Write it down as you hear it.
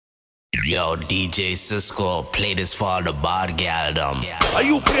Yo, DJ Cisco, play this for the bad gal, Are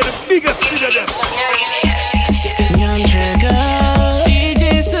you play the biggest hit of them? Young trigger,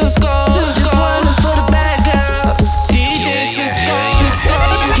 DJ Cisco, this one is for the bad girl. DJ Cisco,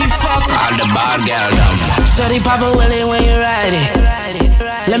 he fuck all the bad gal, Shorty Papa Willie when you ride it.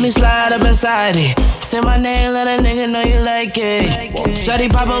 Let me slide up inside it. Say my name, let a nigga know you like it. Shorty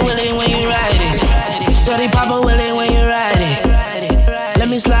Papa Willie when you ride it. Shorty Papa Willie when you ride it. Let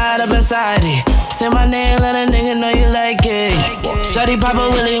me slide up inside it. Say my name, let a nigga know you like it. Shorty Papa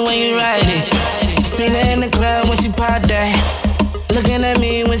Willie when you ride it. Seen her in the club when she popped that. Looking at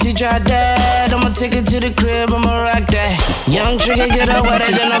me when she dropped that. I'ma take her to the crib, I'ma rock that. Young trigger, get her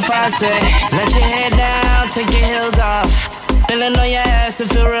wetter than a faucet. Let your head down, take your heels off. Feeling on your ass, it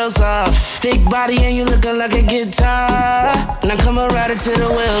feel real soft. Thick body and you looking like a guitar. Now come and ride it till the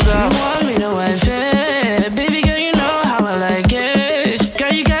wheels off. You want me to wife it? Baby girl, you know how I like it.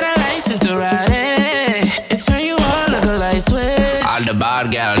 Girl, you got a license to ride it. It turn you on like a light switch. All the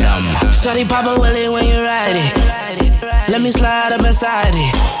bad girl, Shorty Papa Willie when you ride it. Let me slide up inside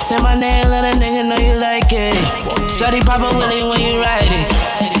it. Say my name, let a nigga know you like it. Shorty Papa Willie when you ride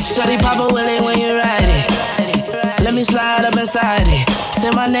it. Shorty Papa Willie when you ride it. Let me slide up inside it. Say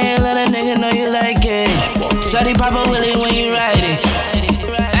my name, let a nigga know you like it. Shorty Papa Willie when you ride it.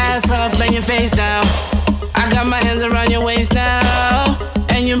 Ass up and your face down. I got my hands around your waist now.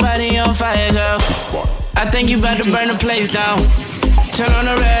 And your body on fire, girl. I think you about to burn the place down. Turn on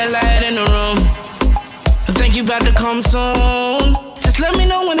the red light in the room. I think you about to come soon. Just let me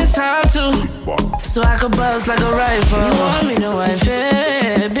know when it's time to, so I could buzz like a rifle. You want me to wife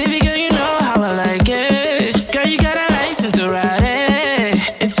it? Baby girl, you know how I like it. Girl, you got a license to ride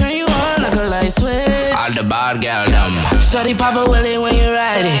it. It turn you on like a light switch. All the bad girl, Shorty Papa Willie when you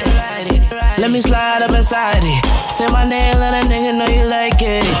ride it. Let me slide up inside it. Say my name, let a nigga know you like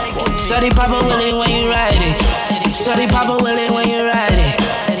it. Shorty Papa Willie when you ride it. Shorty Papa Willie when you ride it.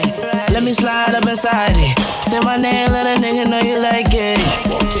 Let me slide up inside it. Say my name, let a nigga know you like it.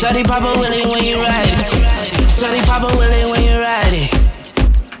 Shorty Papa Willie when you ride it. Shorty Papa Willie when you ride it.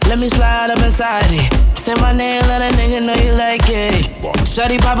 Let me slide up inside it. Say my name, let a nigga know you like it.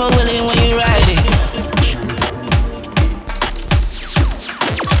 Shorty Papa Willie when you ride it.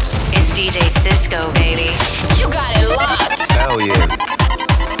 It's DJ Cisco, baby. You got it locked. Hell yeah.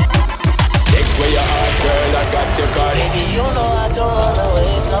 Take where your heart, girl, I got your card. Baby, you know I don't wanna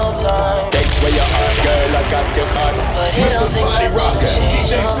waste no time. Take where your heart, girl, I got your card. But it don't take Body much rocker, to change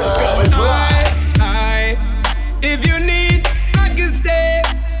DJ your Cisco mind. is live. If you need, I can stay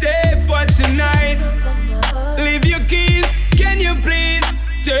for tonight. Leave your keys, can you please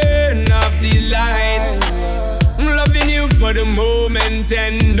turn off the lights? I'm loving you for the moment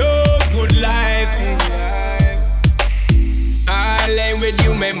and no good life. I lay with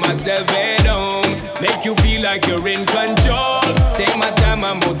you, make myself at home. Make you feel like you're in control. Take my time,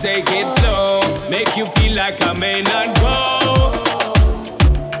 I'm gonna take it slow. Make you feel like I may not go.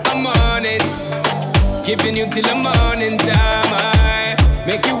 I'm on it, giving you till the morning time. I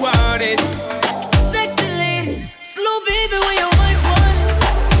make you want it. Sexy ladies, slow baby when you wipe on it.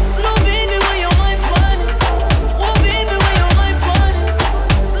 Slow baby when you wipe on it. Oh baby when you wipe on it.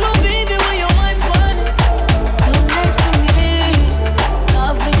 Slow baby when you wipe on it. Come next to me,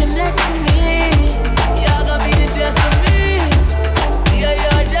 I'll bring you next to me. You're gonna be the death of me. You're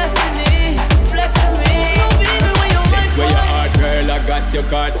your destiny. Flex with me. Slow baby when you wipe Take where your heart, girl, I got your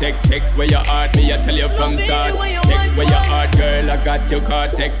card. Take where your heart, me I tell you from start. Take where your heart, girl, I got your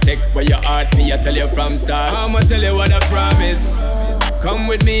card. Take where your heart, me I tell you from start. I'ma tell you what I promise. Come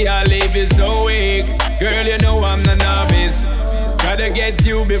with me, I'll leave you so weak. Girl, you know I'm the novice. Gotta get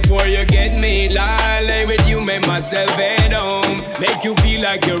you before you get me. Lay with you, make myself at home. Make you feel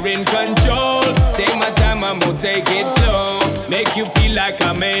like you're in control. Take my time, I'm gonna take it slow. Make you feel like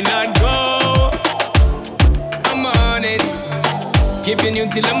I may not go. I'm on it, giving you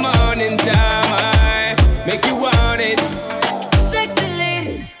till the morning time. I make you want it. Sexy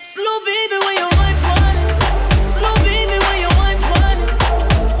ladies, slow baby when you wipe on it. Slow baby when you wipe on it.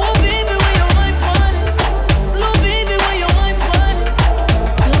 Oh baby when you wipe on it. Slow baby when you wipe on it.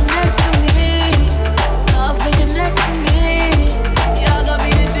 Come next to me, I'll bring you next to me. You're gonna be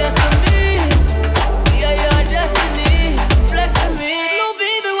the death of me. You're your destiny. Flex with me. Slow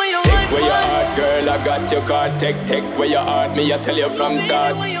baby when you Take wipe where your on it. heart, girl, I got your card. Take where your heart, me I tell you from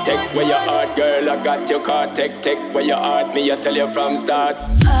start. Take where your heart, girl, I got your card. Take where your heart, me I tell you from start.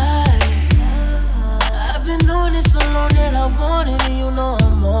 I've been doing it so long that I want it, and you know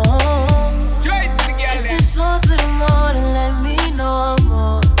I'm on. Straight to the girl. If it's on to the morning, let me know I'm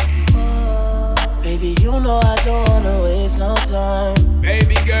on. Baby, you know I don't wanna waste no time.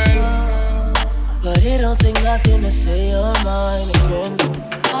 Baby girl, talking to say you're mine again.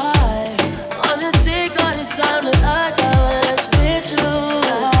 I wanna take all the sound that I got with you.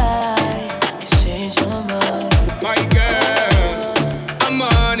 I can change your mind. My girl, I'm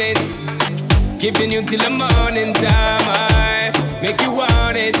on it. Giving you till the morning time. I make you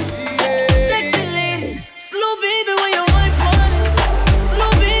want it. Yeah. Sexy ladies, slow baby when you want one.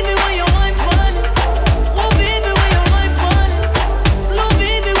 Slow baby when you want one. Oh baby when you want one. Slow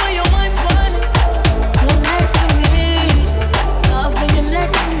baby when you want one. Come next to me, love when you're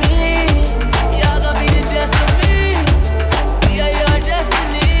next to me. You're gonna be the death of me. Yeah, your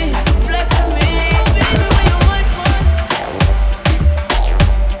destiny, flex for me. Slow baby when you want one.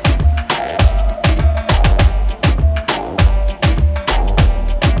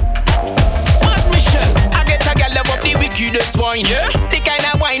 I get a gal love up the wickedest wine. Yeah. The kind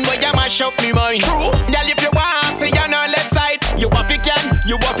of wine where you mash up me mind. True. Gal, if you want, say you're on left side. You want it can,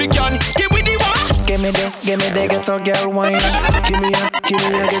 you want it can. Give me the one. Give me the ghetto girl wine. Give me a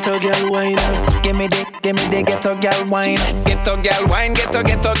ghetto girl wine. Give me the ghetto girl wine. Ghetto girl wine, ghetto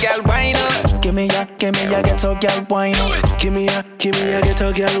girl wine. Give me a ghetto girl wine. Give me a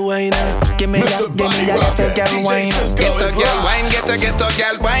ghetto girl wine. Give me a ghetto girl wine. Ghetto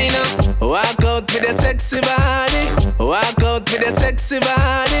girl wine. Walk out with a sexy body. Walk out with a sexy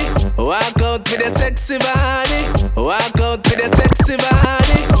body. Walk out with a sexy body. Walk out with a sexy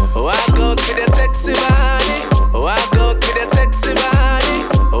body. Walk out with a sexy body. Walk out with a sexy body.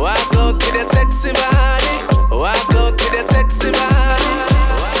 Walk out with a sexy body. Walk out with a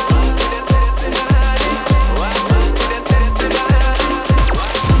sexy body.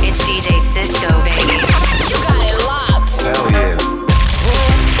 It's DJ Cisco, baby. You got it locked. Hell yeah.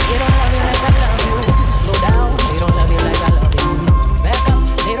 They don't love you like I love you. Slow down, they don't love you like I love you. Back up,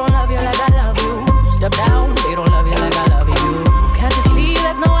 they don't love you like I love you. Step down, they don't love you like I love you. Can't you see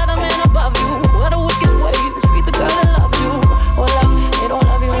there's no other man above you? What a wicked way to treat the girl that loves you. Hold up, they don't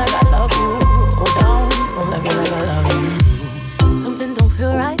love you like I love you. Hold down, they don't love you like I love you. Something don't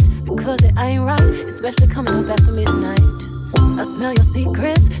feel right because it ain't right, especially coming up after midnight. I smell your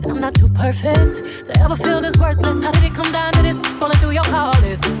secrets, and I'm not too perfect to ever feel this worthless. How did it come down to this? Falling through your call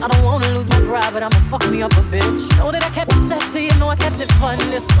list. I don't wanna lose my pride, but I'ma fuck me up a bitch. Know that I kept it sexy, and know I kept it fun.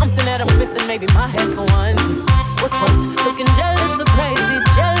 There's something that I'm missing, maybe my head for one. What's first? Looking jealous or crazy,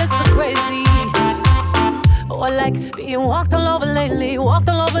 jealous or crazy. Oh, I like being walked all over lately, walked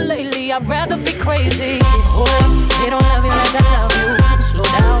all over lately. I'd rather be crazy. Hold up, they don't love you like I love you. Slow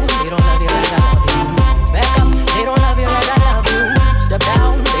down, they don't love you like I love you. Back up, they don't love you like I love you. Step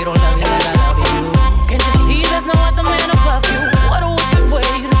down, they don't love you like I love you. Can't you see there's no other man above you? What a wicked way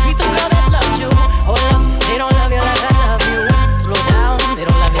to treat the girl that loves you. Hold up, they don't love you like I love you. Slow down, they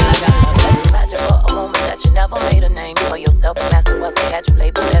don't love you like I love you. Let's imagine for a moment that you never made a name for yourself and asking what they had you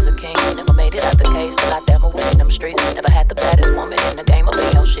labeled as a king. Never made it out the cage, still out there moving in them streets. Never had the baddest woman in the game of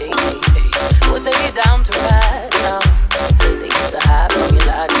Leo shit. Would they be down to ride? No, they used to hide from you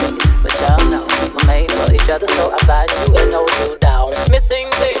like me, but y'all know we're made for each other, so I find you and hold you down. Missing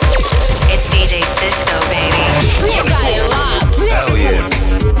things. It's DJ Cisco, baby. You got it locked. Hell yeah.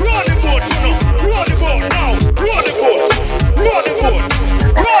 Run the boat, you know. Run the boat now. Run the boat. Run the boat.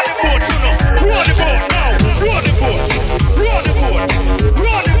 Run the boat, you know. Run the boat now. Run the boat. Run the boat.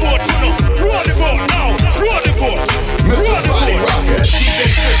 Run the boat, you know. Run the boat now. Run the boat. Mr. Body Rocket, DJ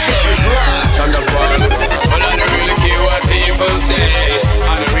Cisco is live. On the ball, but I don't really care what people say.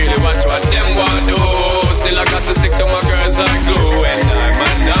 I don't really watch what them want to do. Still I got to stick to my girls like glue. And I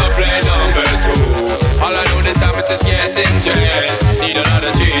might not play number two. All I know the time it is getting jet. Need a lot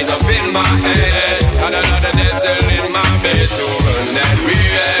of cheese up in my head. And a lot of dental in my bed to run that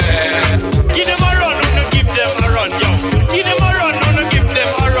real. Give them a run, no give them a run, yo. Give them a run, no give them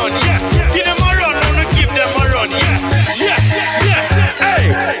a run, yeah. Give them a run, no give them a run, yeah. Yeah, yeah,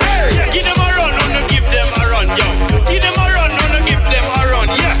 hey, hey. Give them a run, no give them a run, yo. Give them a run, no give them a run,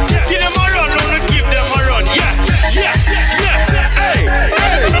 yeah. Give them a run, no give them a run, yeah. Yeah, yeah, hey,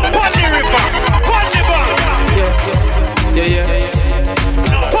 hey. Pon the river, pon the bank. Yeah.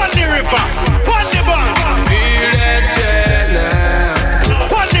 Pon the river, pon the bank. Feel that jet now.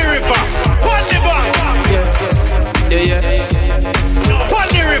 Pon the river, pon the bank. Yeah. Pon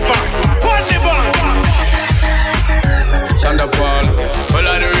the river, pon the bank. Shonda Paul, well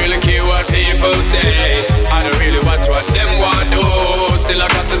I don't really care what people say. I don't really watch what them want to do. Still I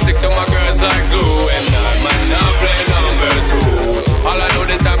got to stick to my girls like glue. And I might not play number two. All I know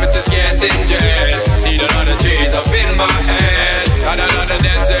the time it is getting jet. Need a lot of cheese up in my head. And a lot of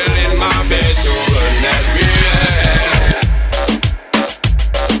dental in my bed to run that real.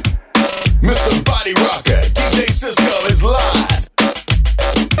 Mr. Body Rocket, DJ Cisco is live.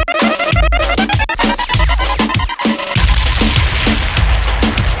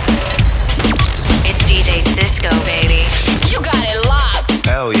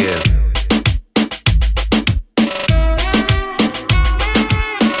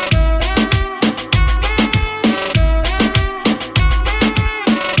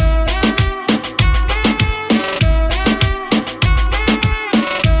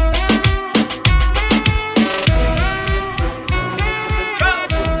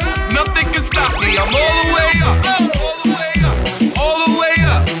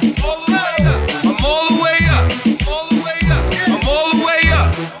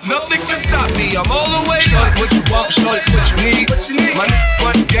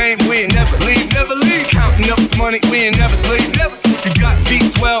 game, we ain't never leave, never leave. Counting up this money, we ain't never sleep, never sleep. You got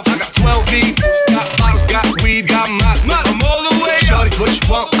V12, I got 12 V's. Got bottles, got weed, got my. I'm all the way up. Shorty, what you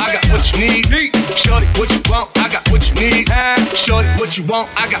want? I got what you need. Shorty, what you want? I got what you need. Shorty, what you want?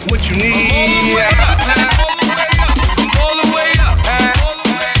 I got what you need. I'm all the way up.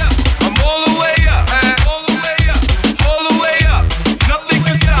 I'm all the way up. All the way up. All the way up. Nothing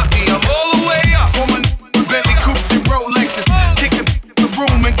can stop me. I'm all the way up. For my Bentley coupes and Rolexes, kicked the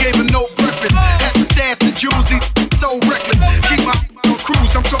room and gave her no breakfast. Had to stash the jewels, these so reckless. Keep my on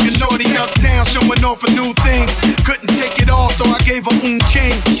cruise, I'm talking naughty uptown, showing off for new things. Couldn't take it all, so I gave her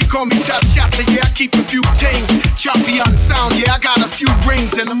chain. She called me top shot, yeah, I keep a few tings. Choppy on sound, yeah, I got a few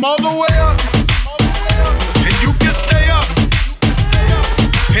rings, and I'm all the way up. And you can stay up.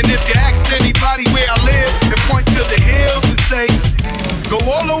 And if you ask anybody where I live, then point to the hills and say, go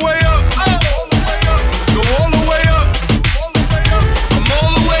all the way up. Go all the way up. I'm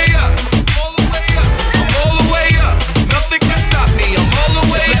all the way up. I'm all the way up. Nothing can stop me. I'm all the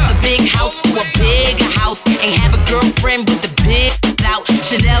way up. Left a big house to a bigger house. Ain't have a girlfriend with the big out.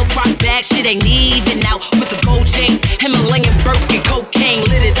 Chanel croc bag, shit ain't even out. With the gold chains, Himalayan Birkin, cocaine,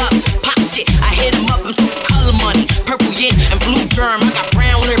 lit it up. Pop shit, I hit him up. I'm talking color money, purple yin and blue germ. I got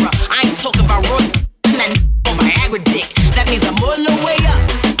brown lira. I ain't talking about Roy and that on Viagra dick. That means I'm all the way up,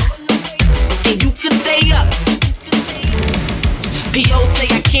 and you can stay up. P.O. say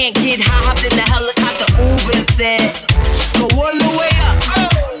I can't get high, hopped in the helicopter, Uber said, go all the way up,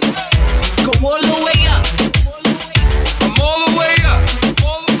 go all the way up. I'm all the way up.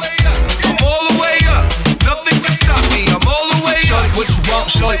 I'm all the way up. Nothing can stop me. I'm all the way up. Shorty, what you want?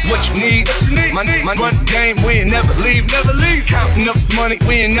 Shorty, what you need? My run game, we ain't never leave, never leave. Counting up this money,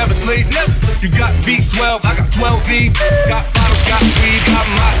 we ain't never sleep, never sleep. You got V12, I got 12 V's. Got bottles, got weed, got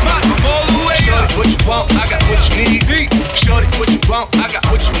my. I'm all the way up. Shorty, what you want? I got what you need. Shorty, what you want? I got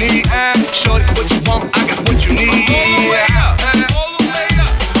what you need. Shorty, what you want? I got what you need. I'm all the way up.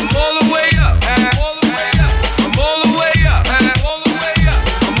 I'm all the way up. I'm all the way up. I'm all the way up.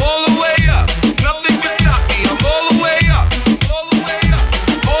 I'm all the way up. Nothing can stop me. I'm all the way up. All the way up.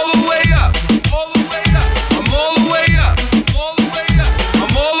 All the way up. All the way up. I'm all the way up. All the way up.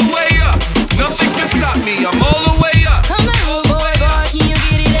 I'm all the way up. Nothing can stop me. I'm all the way up. Come on, boy, boy, can you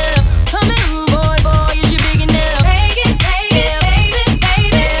get it up? Come on, boy, boy, is you big enough? Take it, baby,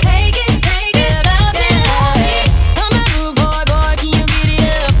 take it, take it,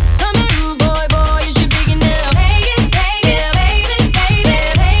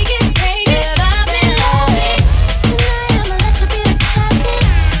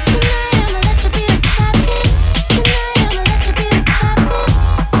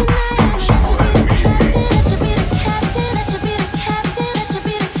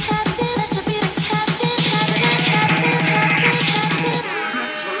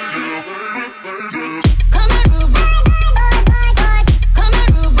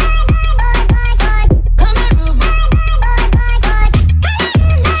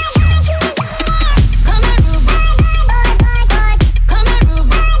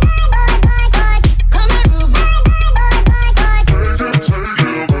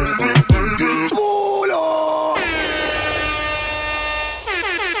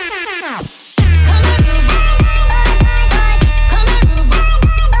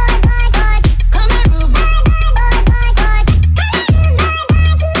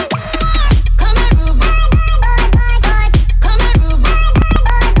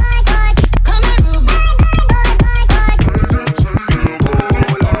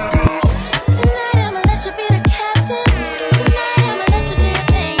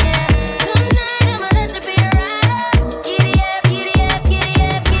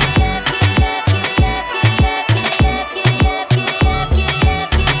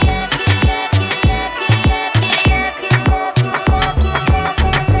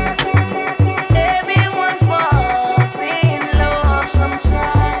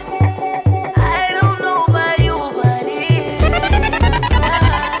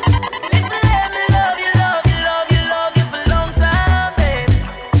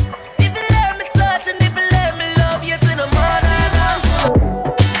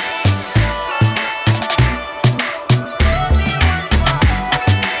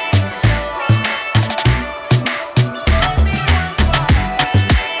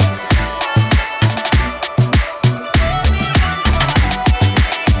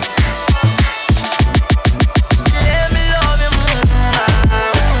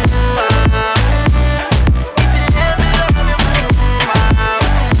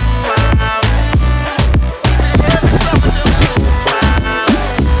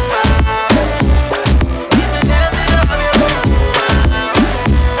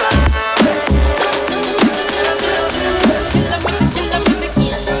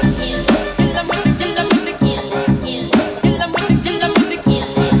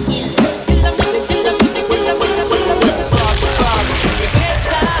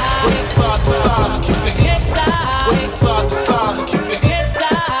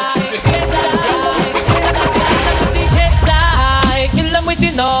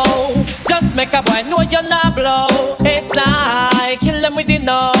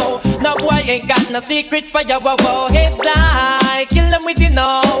 boy ain't got no secret for you. Whoa, whoa, heads high, kill them with you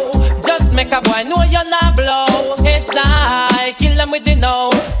know. Just make a boy know you're not blow. Heads high, kill them with you know.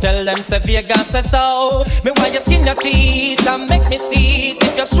 Tell them say Vegas say so. Me why you skin your teeth and make me see it.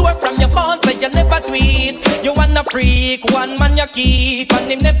 If you're sure from your phone say you never tweet. You wanna freak, one man you keep,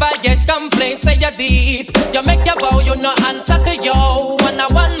 and him never get complaints say you deep. You make your bow, you no answer to yo.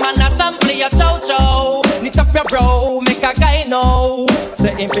 One man a sample your chow chow. Knit up your bro, make a guy know.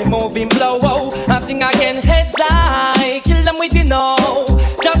 Say him be moving blow, and sing again heads high, kill them with you know.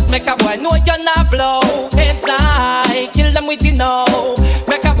 Just make a boy know you're not blow. Heads high, kill them with you know.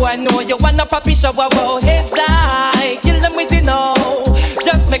 Make a boy know you wanna poppy show, heads high, kill them with you know.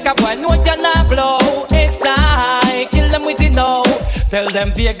 Just make a boy know you're not blow. Heads high, kill them with you know. Tell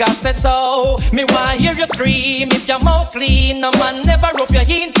them Vegas say so. Me want hear you scream if your mouth clean. No man never rub your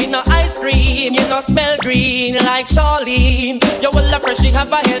hint in no ice cream. You no smell green like Charlene. You will fresh, you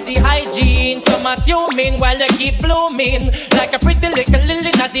have a healthy hygiene. Some assuming while you keep blooming like a pretty little lily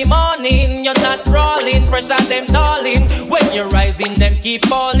in the morning. You're not crawling, fresh as them darling. When you're rising, them keep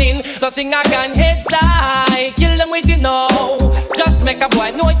falling. So sing again, heads high, kill them with you know. Just make a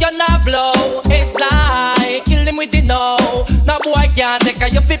boy know you're not blow. Heads high, kill them with you know. No boy can't take a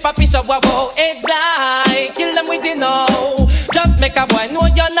you fi papi show, heads high, kill them with you know. Just make a boy know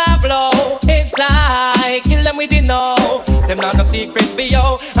you're not blow. Heads high, kill them with you know. Them not no secret for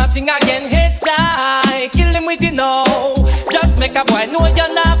you. And sing again, heads high, kill them with you know. Just make a boy know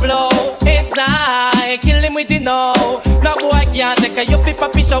you're not blow. Heads high, kill them with you know. No boy can't take a you fi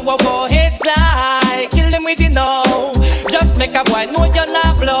papi show, heads high, kill them with you know. Just make a boy know you're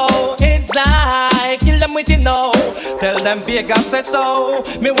not blow. Heads high, kill them with you know. Tell them Vegas say so.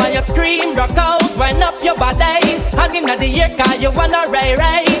 Me want you scream, rock out, wind up your body. And inna the air car you wanna ray.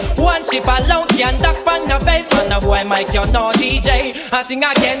 One ship alone can duck on your vape. And a boy Mike you know DJ. And sing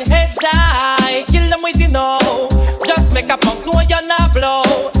again, heads high, kill them with you know. Just make a punk know you're not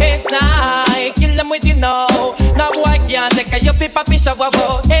blow. Heads high, kill them with you know. No boy can't take a you fi papi show,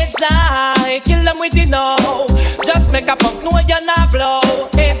 heads high, kill them with you know. Just make a punk know you're not blow.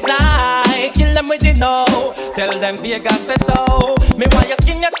 Heads high, kill them with you know. Tell them Vegas say so. Me want you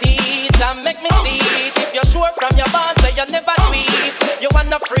skin your teeth and make me see it. If you're sure from your bond say you never tweet. You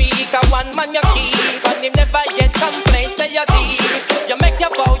wanna freak, a one man you keep, and him never yet complain say you deep. You make your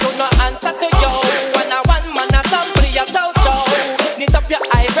bow, you no answer to yo. When a one man a sample your chow chow. Knit up your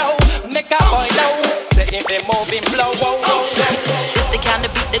eyebrow, make a boy know. Say if they moving blow, This the kind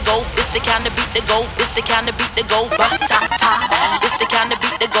of beat that go, this the kind of beat that go, this the kind of beat that go, ba ta ta. This the kind of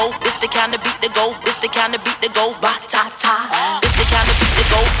beat that go, this the kind of beat that go, this the kind of beat that go, ba ta ta. This the kind of beat that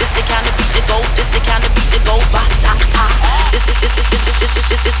go, this the kind of beat that go, this the kind of beat that go, ba ta ta. This the kind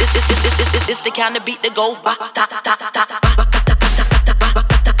of beat that go, ba ta ta ta ta ta.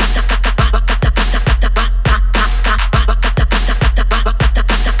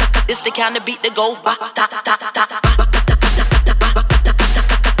 This the kind of beat that go ba ta ta ta ta ta.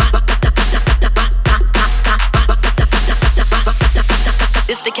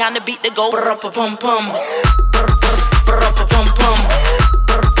 This the kind of beat that go pum pum pum pum pum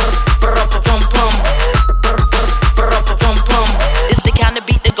pum pum. This the kind of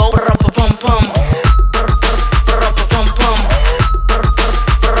beat that go pum pum pum pum.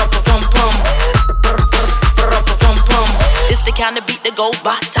 This the kind of beat that go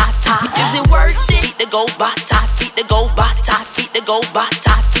ba ta ta. Is it worth it? Beat that go ba ta, beat that go ba ta, beat that go ba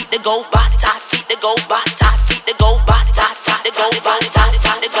ta, beat that go ba ta, beat that go ba ta, beat that go ba ta, that go ba ta, that go ba ta,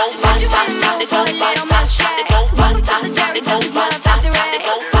 that go ba ta, that go ba ta, that go ba ta, that go ba ta, that go ba ta, that go ba ta, that go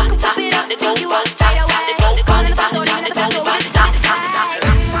ba ta, that go ba ta.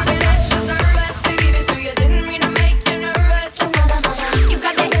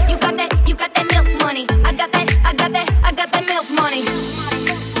 You got that milk money. I got that milk money.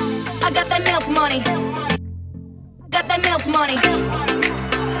 I got that milk money. Got that milk money.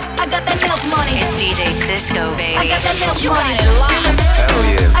 I got that milk money. It's DJ Cisco, baby. I got that milk you money. got it locked. Hell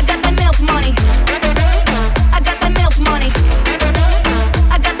yeah. I got that milk money. I got that milk money.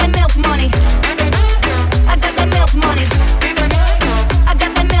 I got that milk money. I got that milk money. I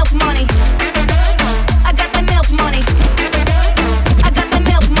got that milk money. I got that milk money. I got that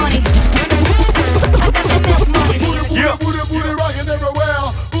milk money. I got that milk money. Yeah. Booty, booty, rockin'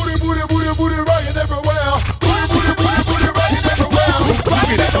 everywhere. Booty, booty, booty, booty, rockin' everywhere. Booty, booty, booty, booty, rockin' everywhere.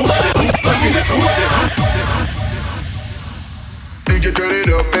 Rockin' everywhere. DJ turn it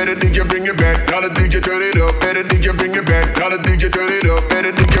up, better DJ bring it back. Tell the DJ turn it up, better DJ bring it back. Tell the DJ turn it up,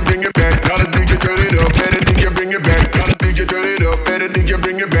 better DJ bring it back. Tell the DJ turn it up, better DJ bring it back. Tell the DJ turn it up, better DJ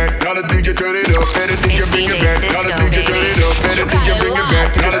bring it back. Tell the DJ turn it up, better DJ bring it back. Tell the DJ turn it up, better DJ bring it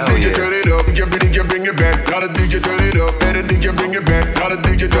back. Tell the DJ turn it up.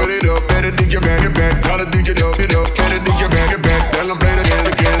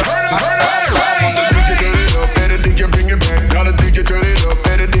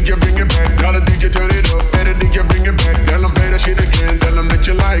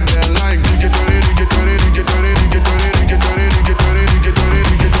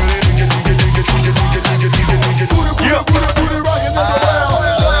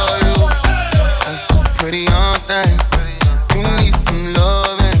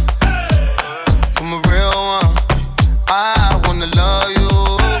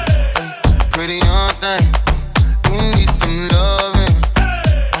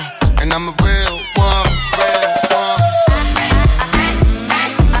 and I'm a real one, real one.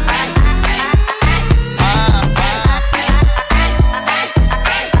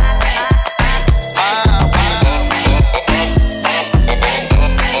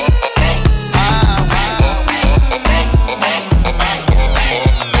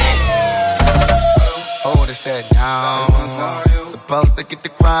 Said down, supposed to get the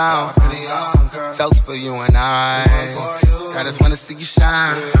crown. Toast for you and I just wanna see you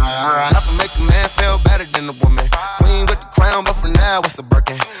shine. Enough to make a man feel better than a woman. Queen with the crown, but for now it's a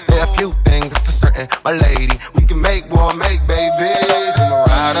Birkin. There are a few things that's for certain, my lady. We can make war, make babies. I'm a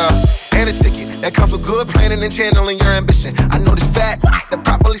rider and a ticket that comes with good planning and channeling your ambition. I know this fat that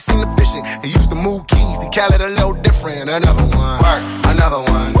properly seemed efficient. He used to move keys, he call it a little different. Another one, another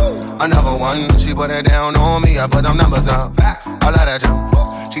one. Another one, she put it down on me, I put them numbers up. I love that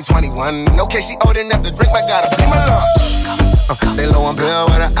jump. She 21, okay, she old enough to drink, but gotta be my lunch. Stay low on bill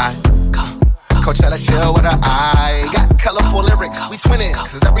with her eye. Coachella chill with her eye. Got colorful lyrics, we twinning.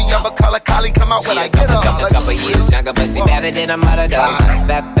 Cause every other color collie come out when I get up. A couple years younger, but she better than a mother though.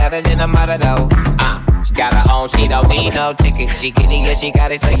 Better than a mother though. She got her own, she don't need no ticket. She get it, yeah, she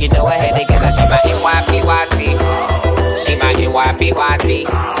got it, so you know I had to get her. She my NYPYT. She my NYPYT.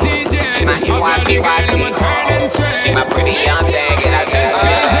 She my NYPYT. She my pretty young thing, and I just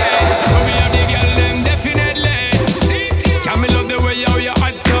feel it. So we have the girl them definitely. Can me love the way you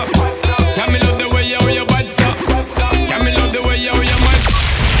hot up? Can me love the way you butt up? Can me love the way you mad?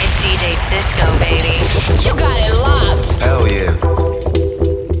 It's DJ Cisco, baby. You got it locked. Hell yeah.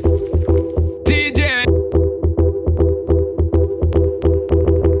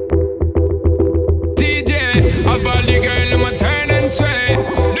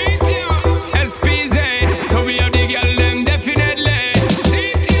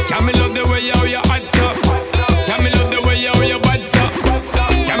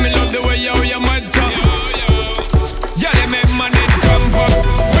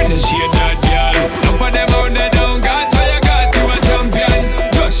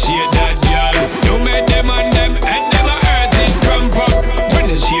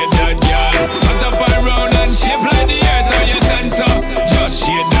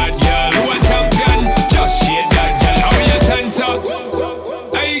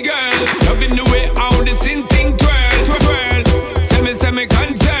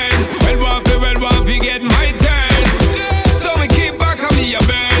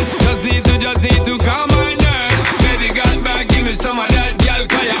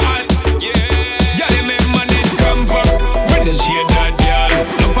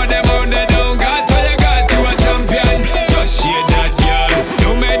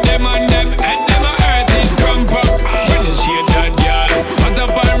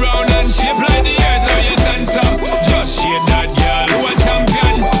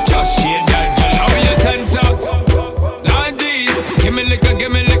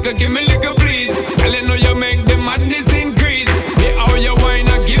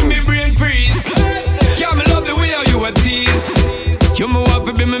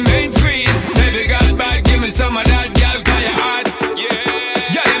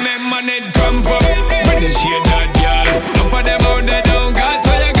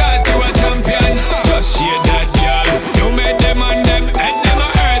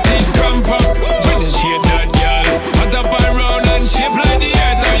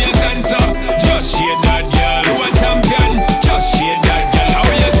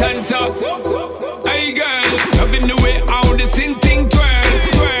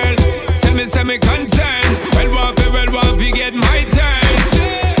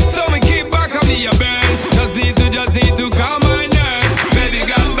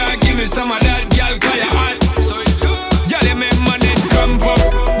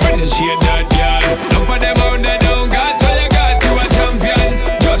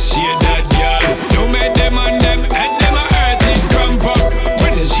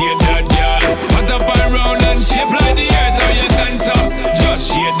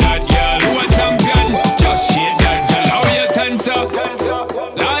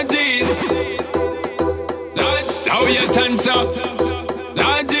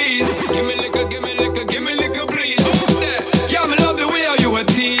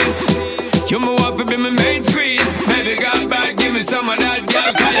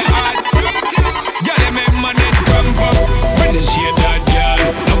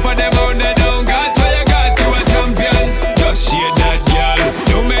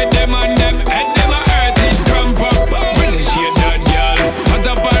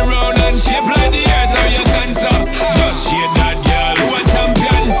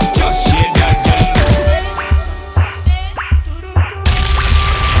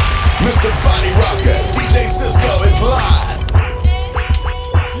 Mr. Body Rocker, DJ Cisco is live.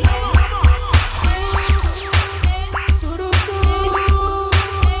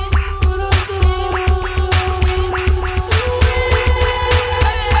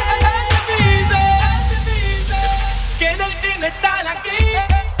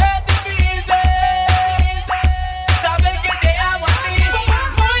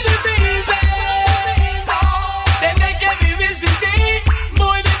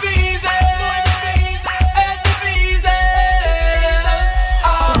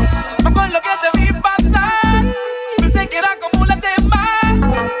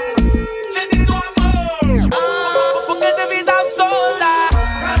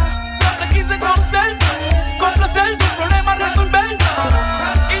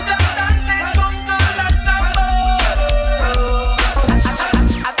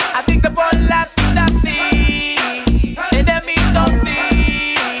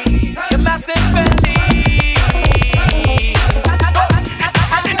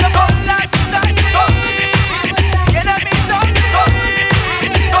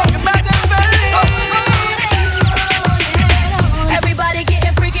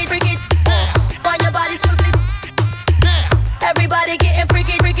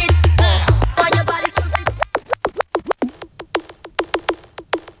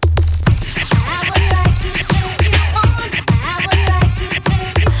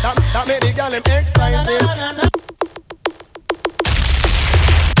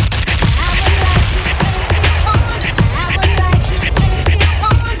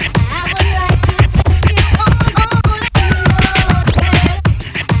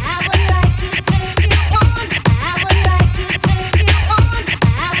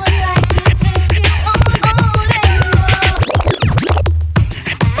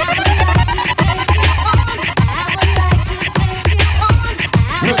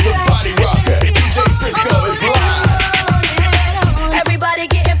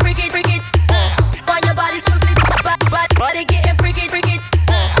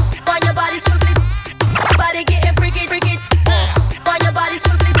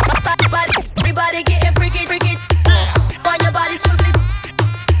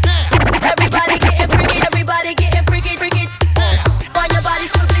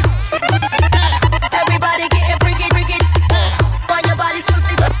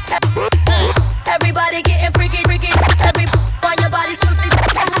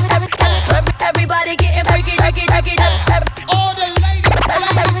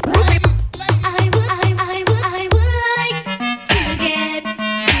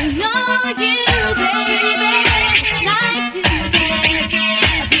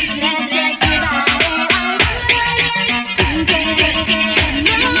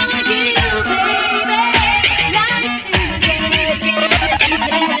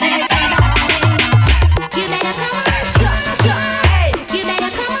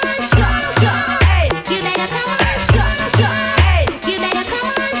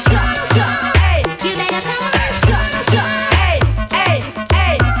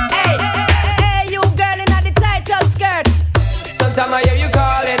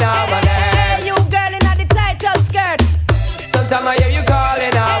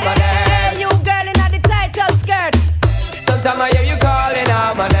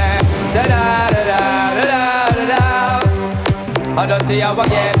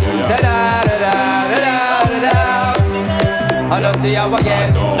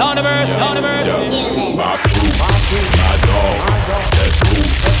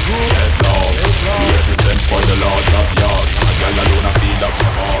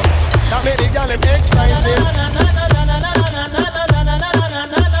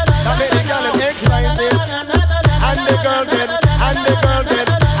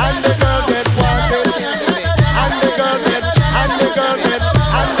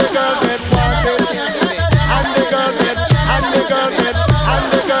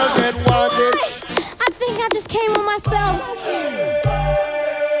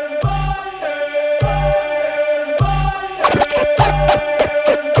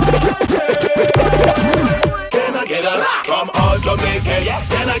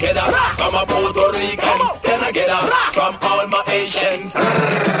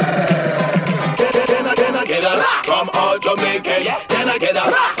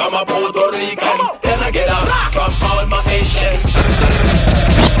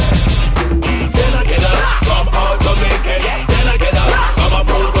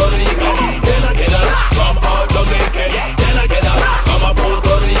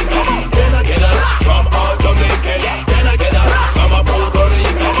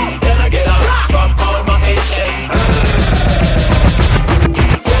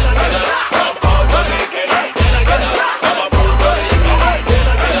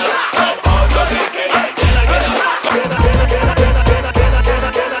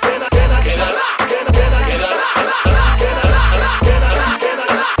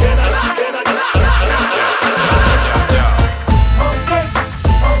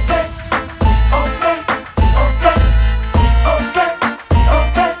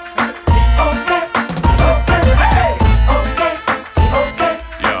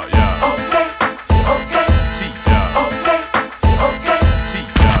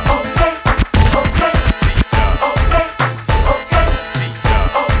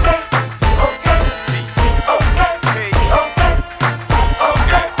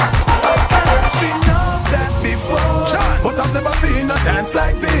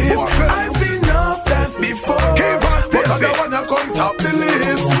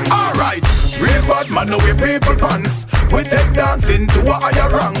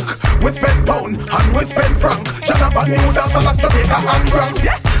 we spend pound and we spend franc. Jonathan New Dance and Jamaica and Grand.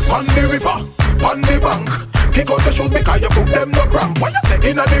 Yeah, on the river, on the bank. Kick out the shoes because you put them no cramp. Why you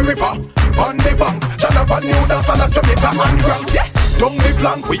say inna the river, on the bank. Jonathan New Dance and Jamaica and Grand. Yeah, down the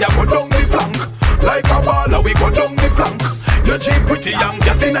flank, we a go down the flank. Like a baller, we go down the flank. You cheap pretty young,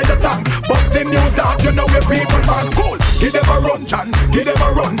 gas inna your tank. But the new dance, you know where people man cool. Give them a run, John, give them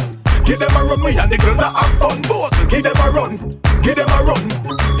a run. Give them a run, we and the girls that have fun. Both, give them a run, give them a run.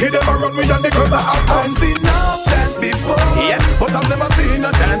 Give them a run, we and the girls that have fun. I've seen enough dance before, yeah, but I've never seen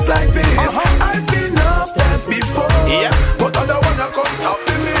a dance like this. I've seen enough dance before, yeah, but I don't wanna come top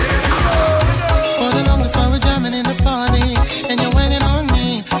the list. For the longest while we're jamming in the party, and you're waiting on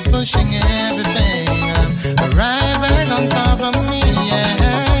me, pushing everything. Right back on top of me,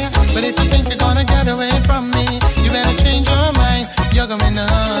 yeah. But if you think you're gonna get away from me, you better change your mind. You're going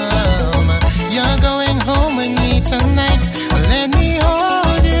home. You're going home with me tonight. Let me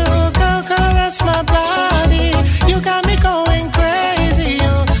hold you, go caress my body. You got me going crazy.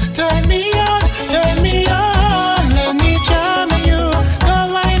 You turn me on, turn me on. Let me charm you,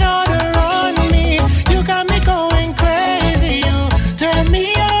 go wine order on me. You got me going crazy. You turn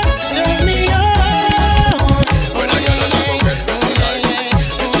me on, turn me on.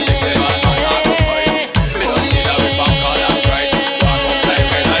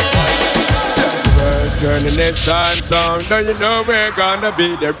 Turning this time sound, now you know we're gonna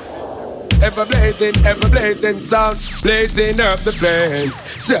be there. Ever blazing sound, blazing up the flame.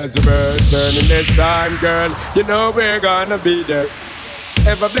 Says the bird, turning this time, girl, you know we're gonna be there.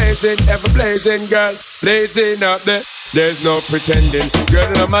 Ever blazing, girl, blazing up the. There's no pretending, girl,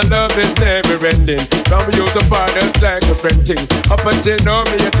 you know my love is never ending. Now we use a partners like a friend thing. Up until now,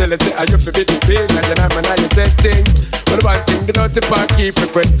 me you tell us that I used to be the pain, and then I'm an I said thing. But the one thing, the dirty part keep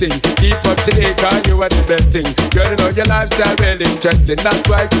requesting. Keep up to date, cause you are the best thing. Girl, you know your lifestyle really interesting. That's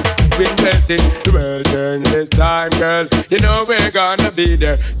why we've been blessing. The world turning this time, girl, you know we're gonna be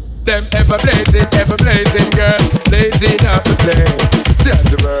there. Them ever blazing, girl, blazing up the flame. See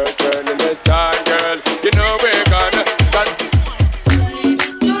the world turning this time, girl, you know we're gonna.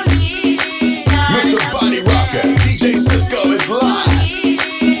 Mr. Body Rocker, DJ Cisco is live.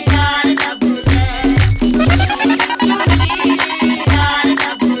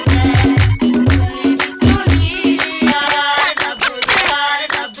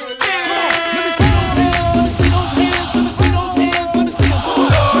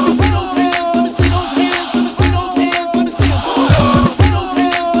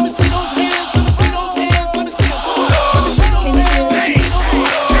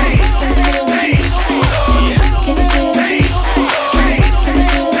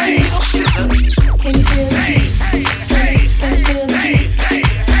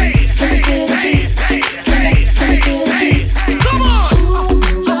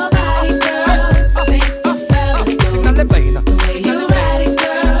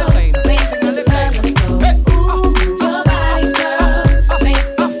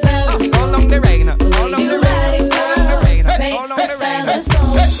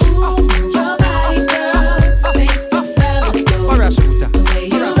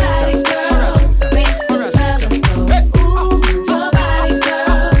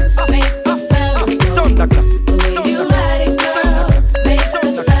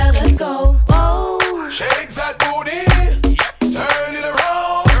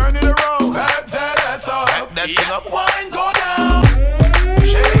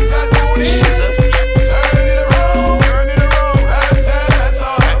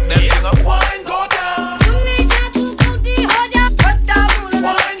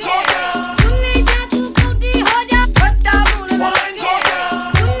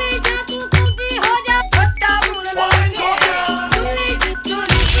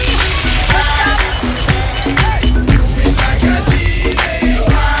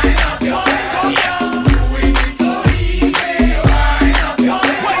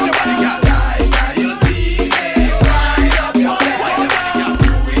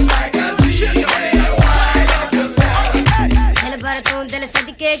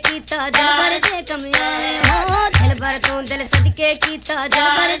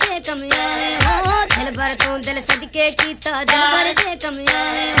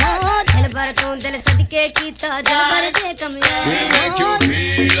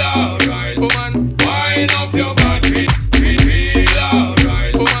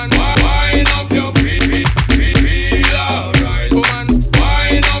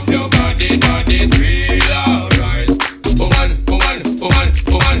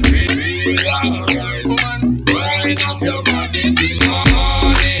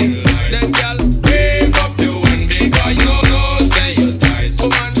 Then girl, wake up the one because you know say you're tight.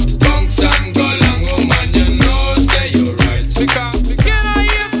 Woman,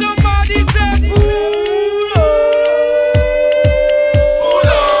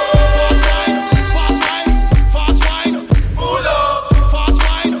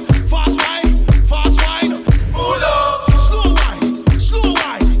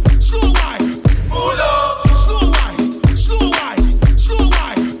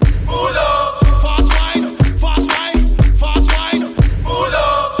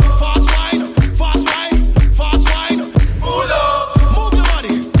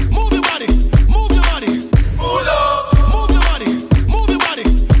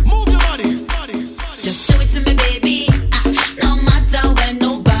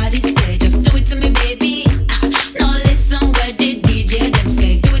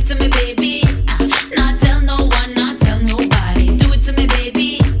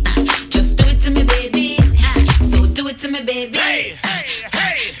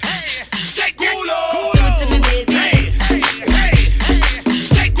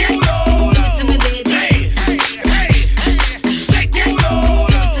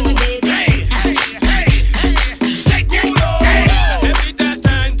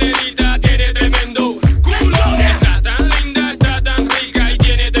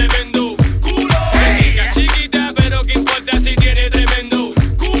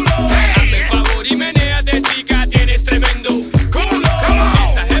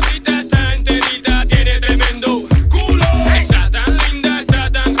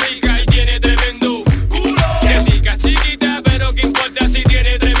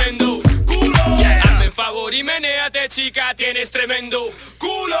 chica tienes tremendo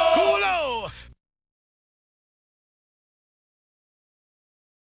culo.